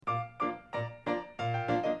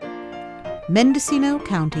Mendocino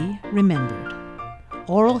County Remembered.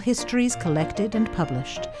 Oral histories collected and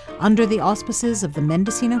published under the auspices of the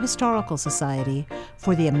Mendocino Historical Society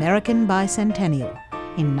for the American Bicentennial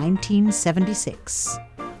in 1976.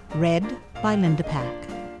 Read by Linda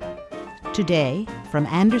Pack. Today, from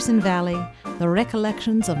Anderson Valley, the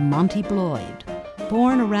recollections of Monte Bloyd,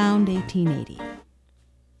 born around 1880.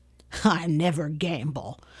 I never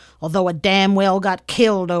gamble, although I damn well got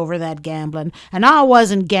killed over that gambling, and I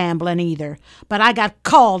wasn't gambling either, but I got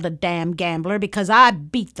called a damn gambler because I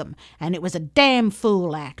beat them, and it was a damn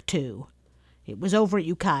fool act, too. It was over at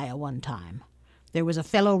Ukiah one time. There was a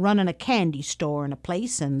fellow running a candy store in a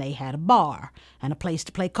place, and they had a bar and a place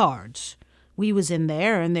to play cards. We was in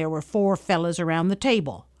there, and there were 4 fellas around the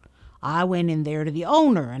table. I went in there to the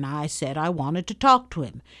owner, and I said I wanted to talk to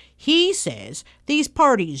him. He says these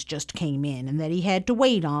parties just came in and that he had to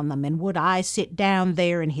wait on them, and would I sit down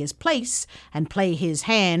there in his place and play his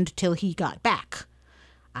hand till he got back.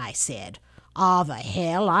 I said, the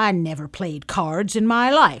hell, I never played cards in my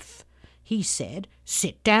life. He said,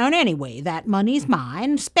 sit down anyway, that money's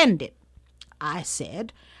mine, spend it. I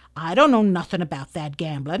said, I don't know nothing about that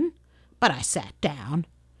gambling, but I sat down.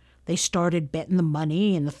 They started betting the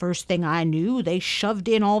money, and the first thing I knew, they shoved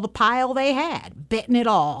in all the pile they had, betting it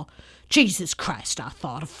all. Jesus Christ, I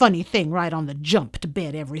thought, a funny thing right on the jump to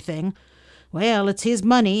bet everything. Well, it's his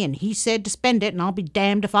money, and he said to spend it, and I'll be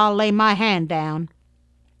damned if I'll lay my hand down.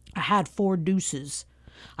 I had 4 deuces.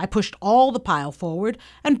 I pushed all the pile forward,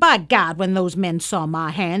 and by God, when those men saw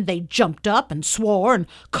my hand, they jumped up and swore and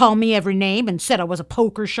called me every name and said I was a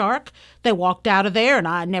poker shark. They walked out of there, and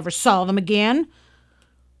I never saw them again.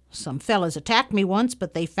 Some fellas attacked me once,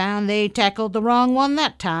 but they found they tackled the wrong one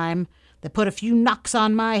that time. They put a few knocks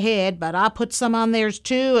on my head, but I put some on theirs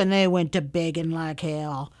too, and they went to begging like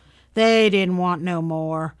hell. They didn't want no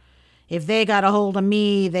more. If they got a hold of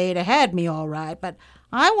me, they'd have had me all right, but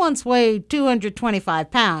I once weighed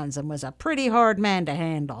 225 pounds and was a pretty hard man to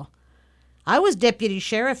handle. I was deputy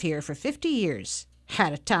sheriff here for 50 years.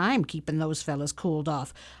 Had a time keeping those fellas cooled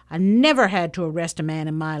off. I never had to arrest a man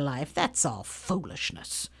in my life. That's all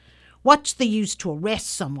foolishness. What's the use to arrest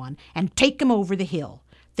someone and take 'em over the hill?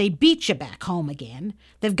 They beat you back home again.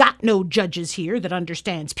 They've got no judges here that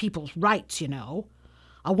understands people's rights, you know.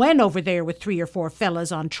 I went over there with 3 or 4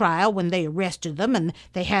 fellas on trial when they arrested them, and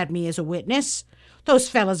they had me as a witness. Those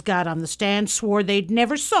fellas got on the stand, swore they'd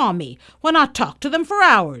never saw me, when I talked to them for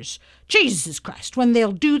hours. Jesus Christ, when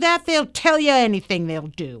they'll do that, they'll tell you anything they'll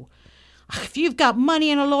do. If you've got money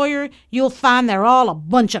and a lawyer, you'll find they're all a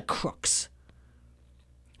bunch of crooks.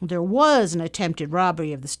 There was an attempted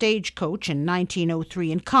robbery of the stagecoach in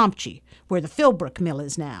 1903 in Comptche, where the Philbrook Mill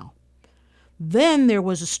is now. Then there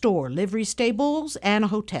was a store, livery stables, and a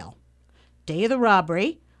hotel. Day of the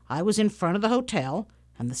robbery, I was in front of the hotel,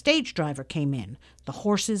 and the stage driver came in, the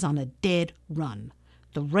horses on a dead run.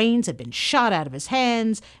 The reins had been shot out of his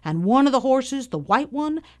hands, and one of the horses, the white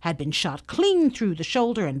one, had been shot clean through the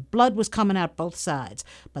shoulder, and blood was coming out both sides,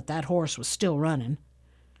 but that horse was still running.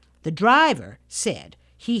 The driver said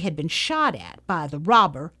he had been shot at by the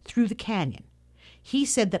robber through the canyon. He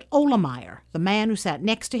said that Olemeyer, the man who sat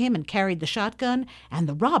next to him and carried the shotgun, and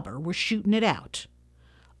the robber were shooting it out.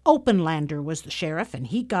 Openlander was the sheriff, and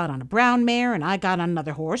he got on a brown mare, and I got on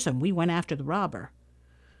another horse, and we went after the robber.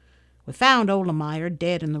 We found Olemeyer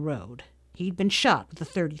dead in the road. He'd been shot with a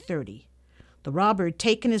 .30-30. The robber had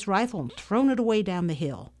taken his rifle and thrown it away down the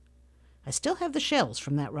hill. I still have the shells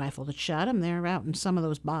from that rifle that shot him. They're out in some of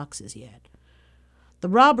those boxes yet. The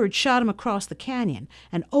robber had shot him across the canyon,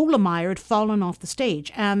 and Olemeyer had fallen off the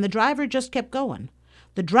stage, and the driver just kept going.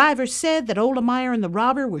 The driver said that Olemeyer and the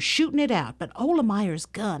robber were shooting it out, but Olemeyer's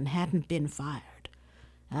gun hadn't been fired.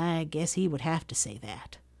 I guess he would have to say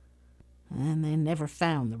that. And they never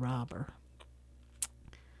found the robber.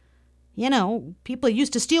 You know, people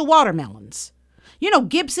used to steal watermelons. You know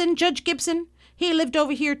Gibson, Judge Gibson? He lived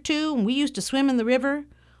over here too, and we used to swim in the river.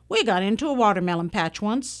 We got into a watermelon patch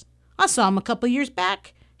once. I saw him a couple years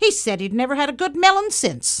back. He said he'd never had a good melon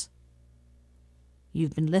since.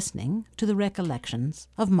 You've been listening to the recollections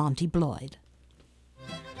of Monte Bloyd.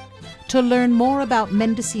 To learn more about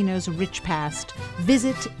Mendocino's rich past,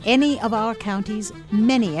 visit any of our county's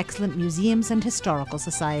many excellent museums and historical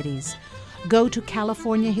societies. Go to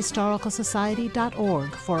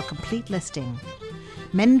californiahistoricalsociety.org for a complete listing.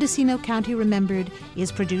 Mendocino County Remembered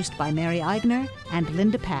is produced by Mary Eigner and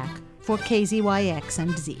Linda Pack for KZYX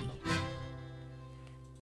and Z.